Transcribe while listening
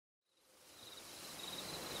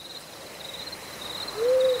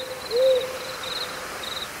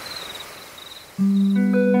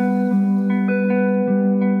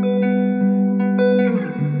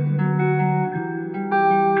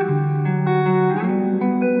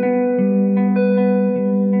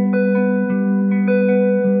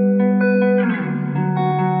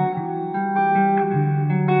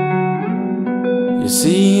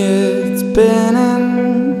spinning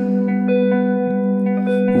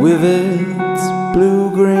with its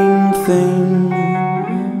blue-green thing.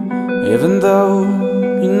 Even though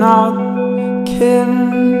you're not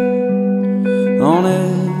kidding, on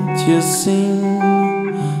it you seem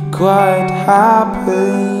quite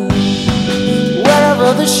happy.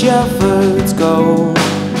 Wherever the shepherds go,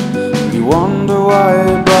 you wonder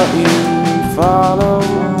why, but you follow.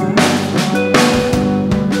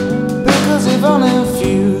 Because even if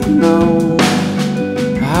you know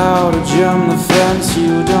how to jump the fence,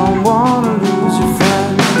 you don't want to lose your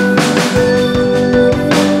friend.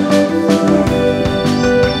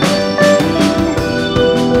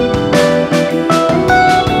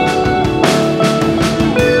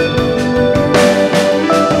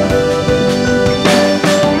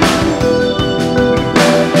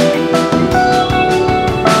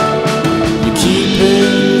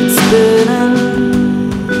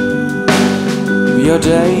 Your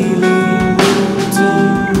daily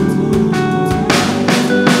routine,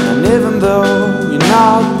 and even though you're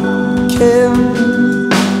not keen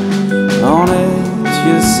on it,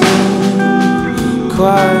 you seem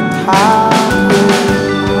quite happy.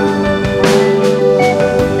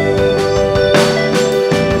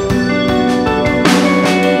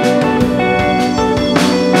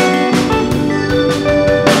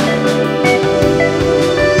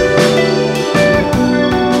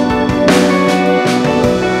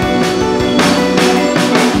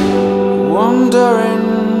 Wandering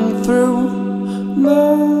through the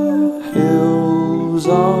hills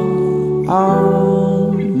of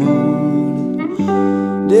our mood,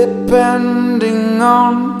 depending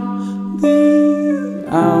on the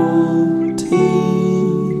altitude.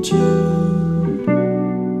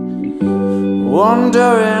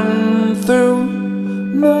 Wandering through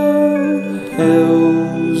the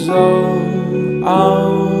hills of our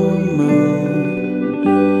mood,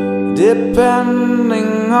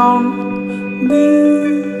 depending on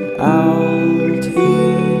the altitude.